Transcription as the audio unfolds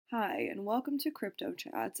Hi, and welcome to Crypto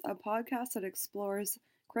Chats, a podcast that explores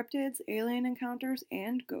cryptids, alien encounters,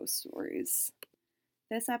 and ghost stories.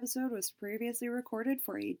 This episode was previously recorded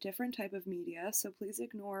for a different type of media, so please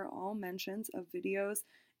ignore all mentions of videos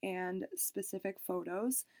and specific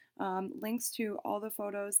photos. Links to all the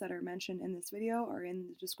photos that are mentioned in this video are in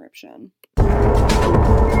the description.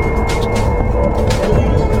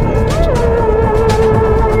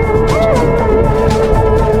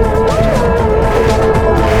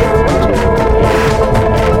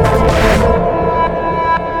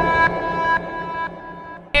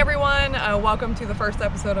 Welcome to the first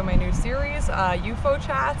episode of my new series, UFO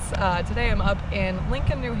Chats. Today I'm up in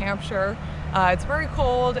Lincoln, New Hampshire. It's very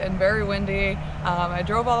cold and very windy. I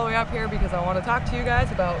drove all the way up here because I want to talk to you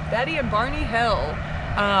guys about Betty and Barney Hill.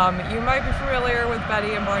 You might be familiar with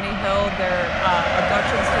Betty and Barney Hill. Their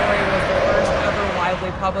abduction story was the first ever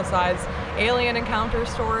widely publicized alien encounter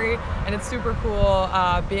story, and it's super cool.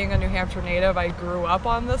 Being a New Hampshire native, I grew up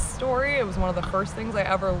on this story. It was one of the first things I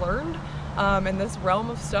ever learned in this realm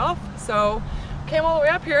of stuff. So came all the way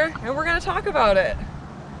up here and we're going to talk about it.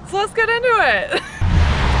 So let's get into it.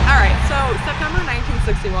 All right, so September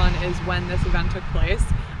 1961 is when this event took place.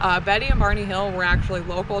 Betty and Barney Hill were actually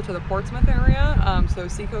local to the Portsmouth area, so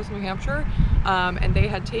Seacoast, New Hampshire, and they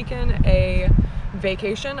had taken a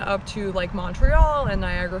vacation up to like Montreal and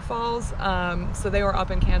Niagara Falls, so they were up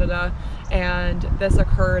in Canada, and this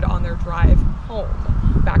occurred on their drive home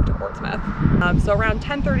back to Portsmouth. So around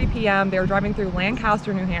 10:30 p.m. they were driving through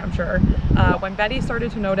Lancaster, New Hampshire, when Betty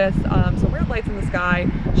started to notice some weird lights in the sky.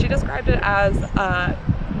 She described it as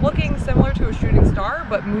looking similar to a shooting star,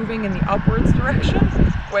 but moving in the upwards direction,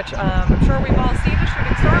 which I'm sure we've all seen a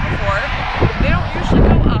shooting star before. They don't usually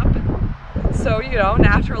go up, so you know,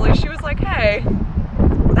 naturally she was like, hey,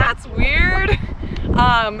 that's weird.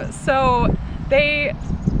 So they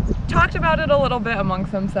talked about it a little bit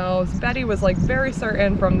amongst themselves. Betty was like very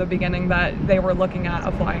certain from the beginning that they were looking at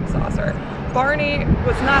a flying saucer. Barney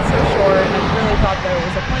was not so sure and really thought that it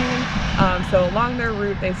was a plane. So along their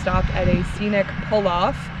route, they stopped at a scenic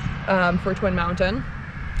pull-off for Twin Mountain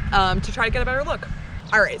to try to get a better look.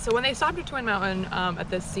 All right, so when they stopped at Twin Mountain at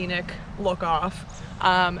this scenic look-off,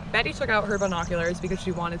 Betty took out her binoculars because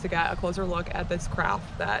she wanted to get a closer look at this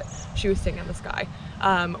craft that she was seeing in the sky.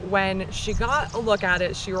 When she got a look at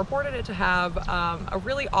it, she reported it to have a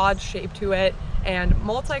really odd shape to it and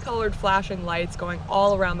multicolored flashing lights going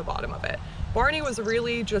all around the bottom of it. Barney was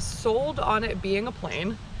really just sold on it being a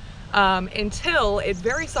plane until it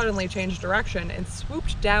very suddenly changed direction and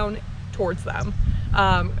swooped down towards them.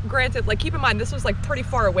 Granted, like, keep in mind, this was like pretty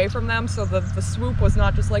far away from them, so the swoop was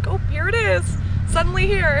not just like, oh, here it is, suddenly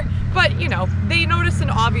here. But, you know, they noticed an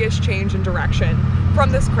obvious change in direction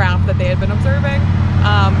from this craft that they had been observing,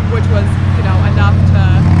 which was, you know, enough to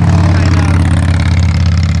kind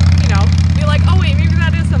of, you know, be like, oh wait, maybe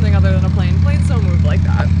that is something other than a plane. Planes don't move like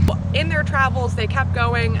that. In their travels, they kept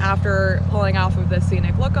going after pulling off of this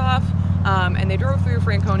scenic look-off, and they drove through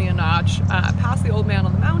Franconia Notch, past the Old Man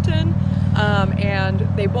on the Mountain, and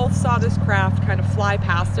they both saw this craft kind of fly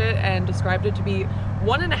past it and described it to be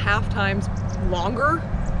 1.5 times longer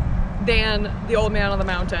than the Old Man on the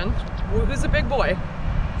Mountain, who's a big boy.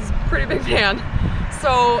 He's a pretty big man.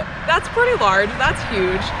 So that's pretty large, that's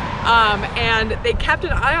huge. And they kept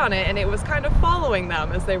an eye on it, and it was kind of following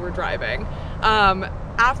them as they were driving.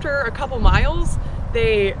 After a couple miles,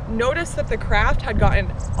 they noticed that the craft had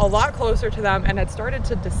gotten a lot closer to them and had started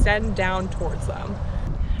to descend down towards them.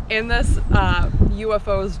 In this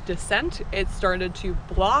UFO's descent, it started to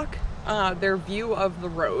block their view of the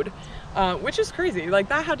road, which is crazy. Like,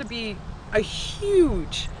 that had to be a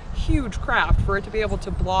huge craft for it to be able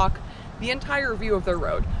to block the entire view of their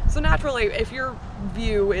road. So naturally, if your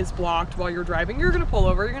view is blocked while you're driving, you're gonna pull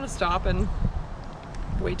over, you're gonna stop and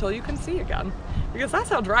wait till you can see again, because that's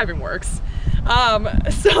how driving works.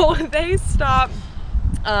 So they stopped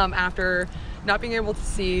after not being able to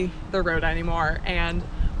see the road anymore, and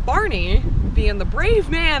Barney, being the brave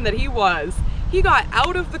man that he was, he got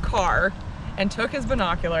out of the car and took his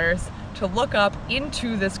binoculars to look up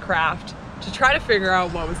into this craft to try to figure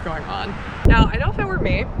out what was going on. Now, I know if it were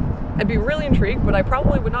me, I'd be really intrigued, but I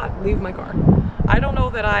probably would not leave my car. I don't know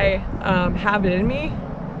that I have it in me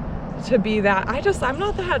to be that. I'm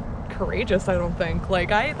not that courageous, I don't think. Like,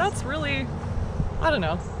 that's really, I don't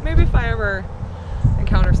know. Maybe if I ever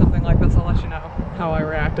encounter something like this, I'll let you know how I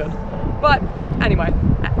reacted. But anyway,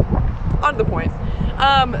 on to the point.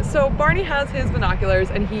 So Barney has his binoculars,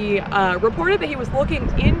 and he reported that he was looking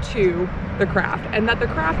into the craft, and that the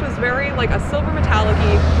craft was very like a silver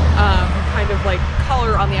metallic-y kind of like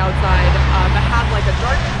color on the outside that had like a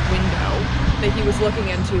dark window that he was looking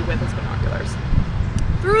into with his binoculars.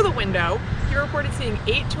 Through the window, he reported seeing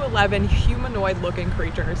 8 to 11 humanoid-looking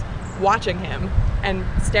creatures watching him and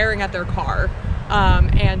staring at their car.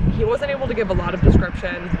 And he wasn't able to give a lot of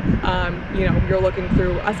description. You know, you're looking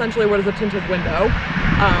through essentially what is a tinted window.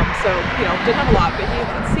 So, you know, didn't have a lot, but he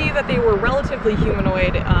could see that they were relatively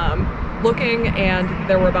humanoid looking, and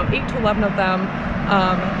there were about 8 to 11 of them,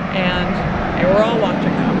 and they were all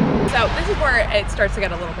watching them. So this is where it starts to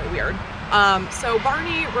get a little bit weird. So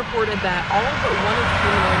Barney reported that all but one of the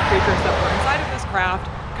humanoid creatures that were inside of his craft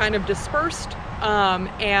kind of dispersed,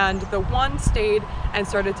 and the one stayed and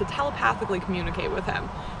started to telepathically communicate with him,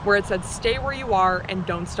 where it said, "Stay where you are and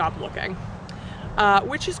don't stop looking,"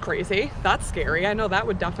 which is crazy. That's scary. I know that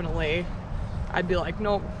would definitely, I'd be like,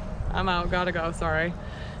 nope, I'm out, gotta go, sorry,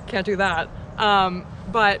 can't do that.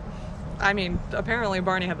 But I mean, apparently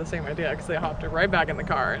Barney had the same idea, because they hopped right back in the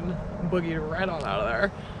car and boogied right on out of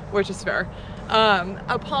there, which is fair.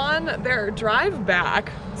 Upon their drive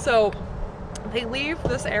back, so they leave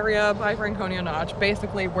this area by Franconia Notch,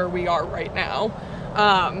 basically where we are right now,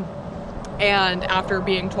 and after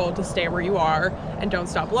being told to stay where you are and don't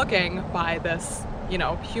stop looking by this, you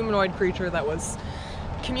know, humanoid creature that was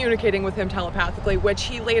communicating with him telepathically, which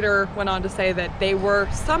he later went on to say that they were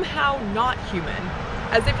somehow not human,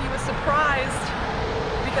 as if he was surprised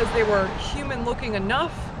because they were human looking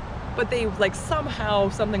enough, but they, like, somehow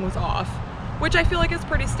something was off, which I feel like is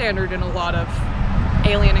pretty standard in a lot of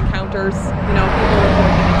alien encounters. You know, people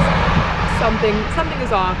report that something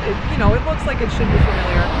is off. You know, it looks like it should be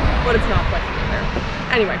familiar, but it's not quite familiar.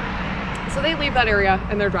 Anyway, so they leave that area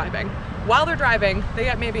and they're driving. While they're driving, they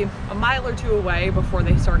get maybe a mile or two away before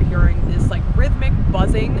they start hearing this like rhythmic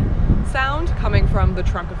buzzing sound coming from the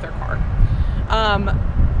trunk of their car.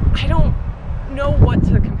 I don't know what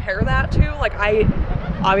to compare that to. Like,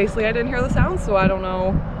 obviously I didn't hear the sound, so I don't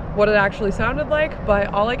know what it actually sounded like, but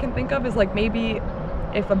all I can think of is like maybe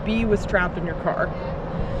if a bee was trapped in your car.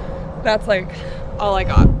 That's like all I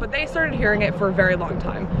got. But they started hearing it for a very long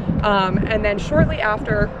time. And then shortly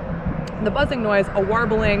after the buzzing noise, a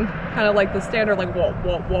warbling, kind of like the standard like whoop,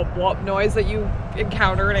 whoop, whoop, whoop noise that you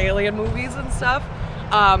encounter in alien movies and stuff,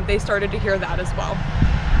 they started to hear that as well.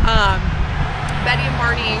 Betty and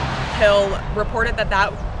Barney Hill reported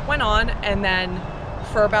that went on, and then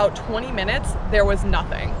for about 20 minutes, there was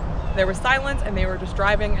nothing. There was silence, and they were just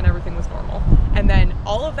driving, and everything was normal. And then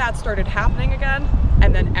all of that started happening again,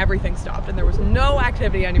 and then everything stopped, and there was no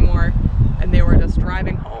activity anymore, and they were just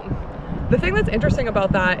driving home. The thing that's interesting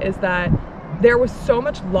about that is that there was so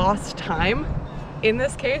much lost time in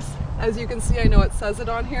this case. As you can see, I know it says it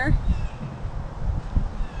on here.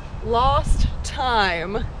 Lost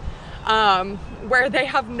time. Where they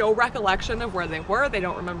have no recollection of where they were. They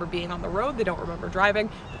don't remember being on the road. They don't remember driving,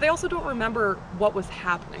 but they also don't remember what was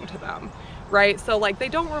happening to them, right? So like, they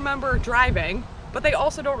don't remember driving, but they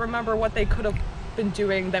also don't remember what they could have been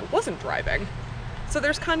doing that wasn't driving. So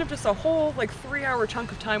there's kind of just a whole like 3-hour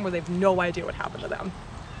chunk of time where they have no idea what happened to them.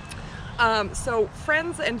 So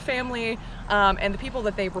friends and family, and the people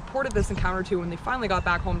that they reported this encounter to when they finally got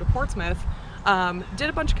back home to Portsmouth, did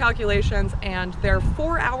a bunch of calculations, and their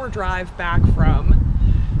 4-hour drive back from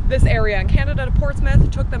this area in Canada to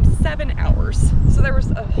Portsmouth took them 7 hours. So there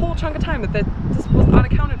was a whole chunk of time that just was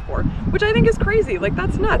unaccounted for, which I think is crazy. Like,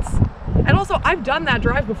 that's nuts. And also, I've done that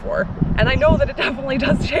drive before, and I know that it definitely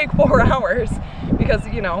does take 4 hours because,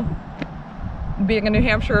 you know, being a New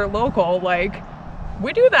Hampshire local, like,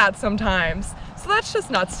 we do that sometimes. So that's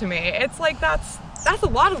just nuts to me. It's like, that's a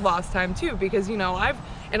lot of lost time too, because, you know,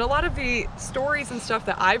 in a lot of the stories and stuff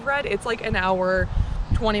that I've read, it's like an hour,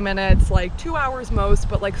 20 minutes, like 2 hours most,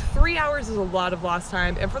 but like 3 hours is a lot of lost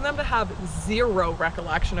time. And for them to have zero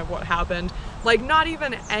recollection of what happened, like not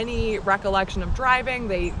even any recollection of driving,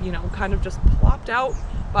 they, you know, kind of just plopped out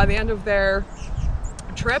by the end of their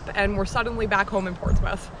trip and were suddenly back home in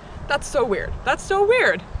Portsmouth. That's so weird. That's so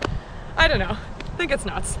weird. I don't know. I think it's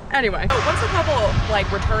nuts. Anyway, once the couple like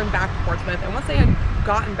returned back to Portsmouth, and once they had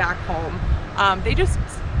gotten back home, they just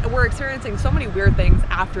were experiencing so many weird things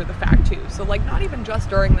after the fact too. So like, not even just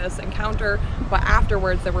during this encounter, but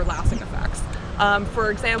afterwards there were lasting effects.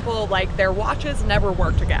 For example, like their watches never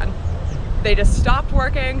worked again. They just stopped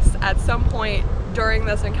working at some point during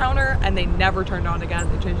this encounter, and they never turned on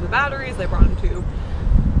again. They changed the batteries, they brought them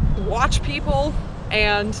to watch people,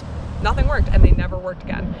 and nothing worked, and they never worked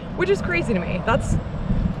again, which is crazy to me. That's,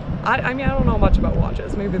 I mean, I don't know much about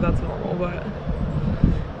watches. Maybe that's normal, but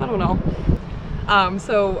I don't know.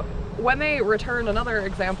 So when they returned, another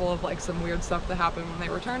example of like some weird stuff that happened when they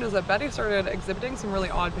returned is that Betty started exhibiting some really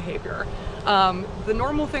odd behavior. The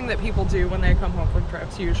normal thing that people do when they come home from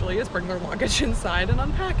trips usually is bring their luggage inside and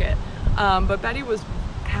unpack it. But Betty was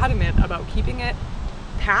adamant about keeping it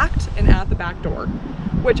packed and at the back door,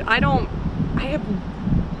 which I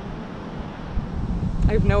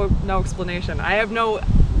have no explanation. I have no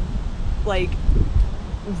like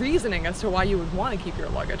reasoning as to why you would want to keep your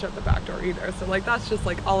luggage at the back door either. So like that's just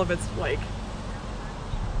like all of it's like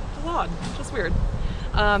odd, just weird.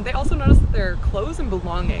 They also noticed that their clothes and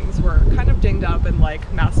belongings were kind of dinged up and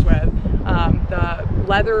like messed with. The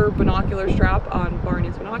leather binocular strap on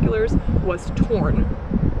Barney's binoculars was torn.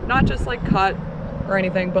 Not just like cut or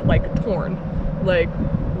anything, but like torn. Like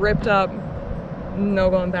ripped up, no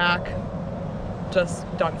going back, just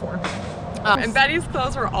done for. And Betty's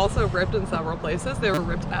clothes were also ripped in several places. They were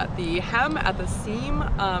ripped at the hem, at the seam,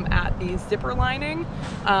 at the zipper lining,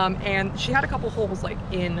 and she had a couple holes like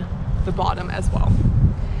in the bottom as well,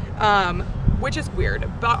 which is weird.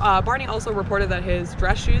 Barney also reported that his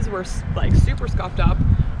dress shoes were like super scuffed up,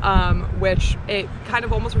 which it kind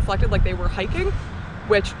of almost reflected like they were hiking,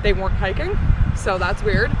 which they weren't hiking, so that's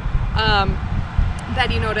weird.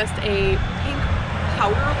 Betty noticed a pink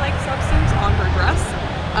powder-like substance on her dress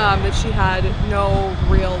that she had no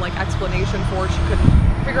real like explanation for. She couldn't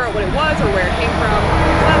figure out what it was or where it came from,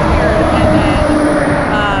 so that's weird. And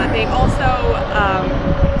then they also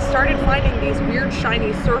started finding these weird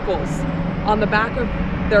shiny circles on the back of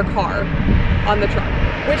their car on the truck,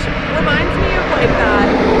 which reminds me of like that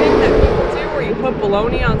thing that people do where you put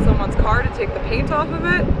bologna on someone's car to take the paint off of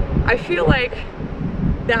it. I feel like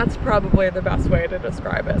that's probably the best way to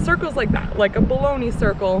describe it. Circles like that, like a bologna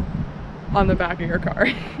circle on the back of your car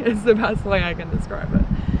is the best way I can describe it.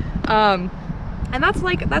 And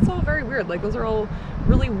that's all very weird. Like those are all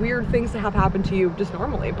really weird things to have happen to you just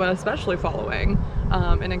normally, but especially following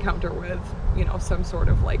an encounter with, you know, some sort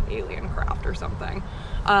of like alien craft or something.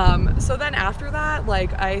 So then after that,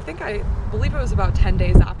 like I believe it was about 10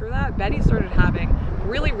 days after that, Betty started having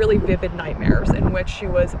really, really vivid nightmares in which she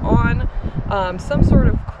was on some sort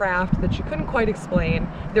of craft that she couldn't quite explain.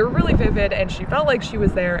 They were really vivid and she felt like she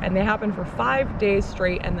was there, and they happened for 5 days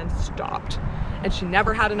straight and then stopped. And she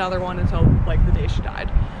never had another one until like the day she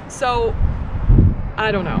died. So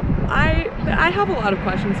I don't know. I have a lot of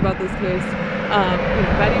questions about this case. You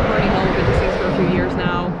know, Betty and Barney Hill have been deceased for a few years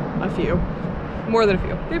now. A few. More than a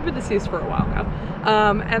few. They've been deceased for a while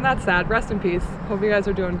now. And that's sad. Rest in peace. Hope you guys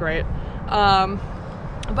are doing great.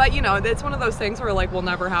 But you know, it's one of those things where like we'll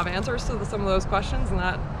never have answers to some of those questions, and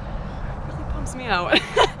that really bums me out.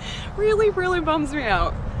 really bums me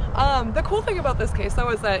out. The cool thing about this case though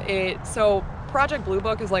is that Project Blue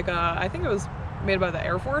Book is like I think it was made by the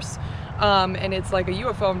Air Force, and it's like a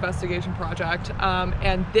UFO investigation project,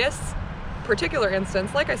 and this particular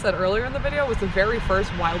instance, like I said earlier in the video, was the very first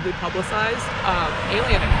widely publicized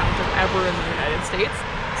alien encounter ever in the United States.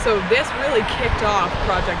 So this really kicked off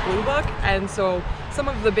Project Blue Book, and so some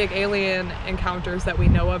of the big alien encounters that we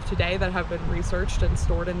know of today that have been researched and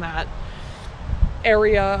stored in that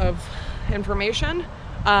area of information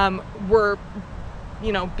were,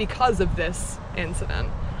 you know, because of this incident.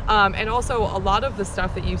 And also a lot of the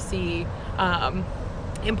stuff that you see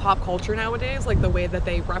in pop culture nowadays, like the way that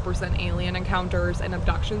they represent alien encounters and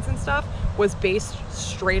abductions and stuff, was based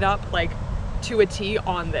straight up like to a T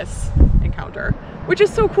on this encounter, which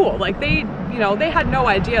is so cool. Like they, you know, they had no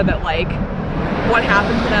idea that like what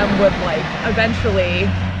happened to them would like eventually,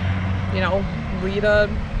 you know, lead a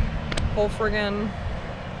whole friggin'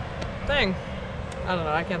 thing. I don't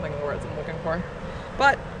know, I can't think of the words I'm looking for,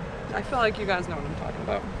 but I feel like you guys know what I'm talking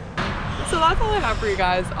about. So that's all I have for you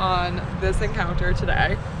guys on this encounter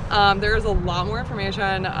today. There's a lot more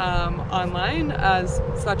information online,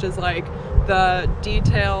 such as like the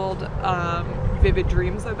detailed vivid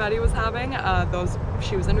dreams that Betty was having.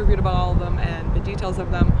 She was interviewed about all of them, and the details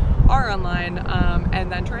of them are online, and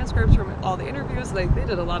then transcripts from all the interviews. They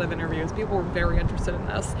did a lot of interviews. People were very interested in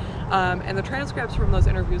this, and the transcripts from those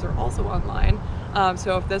interviews are also online.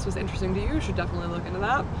 So if this was interesting to you, you should definitely look into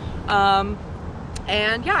that.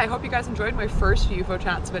 And yeah, I hope you guys enjoyed my first UFO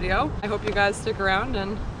Chats video. I hope you guys stick around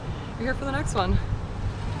and you're here for the next one.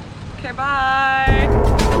 Okay,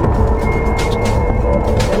 bye!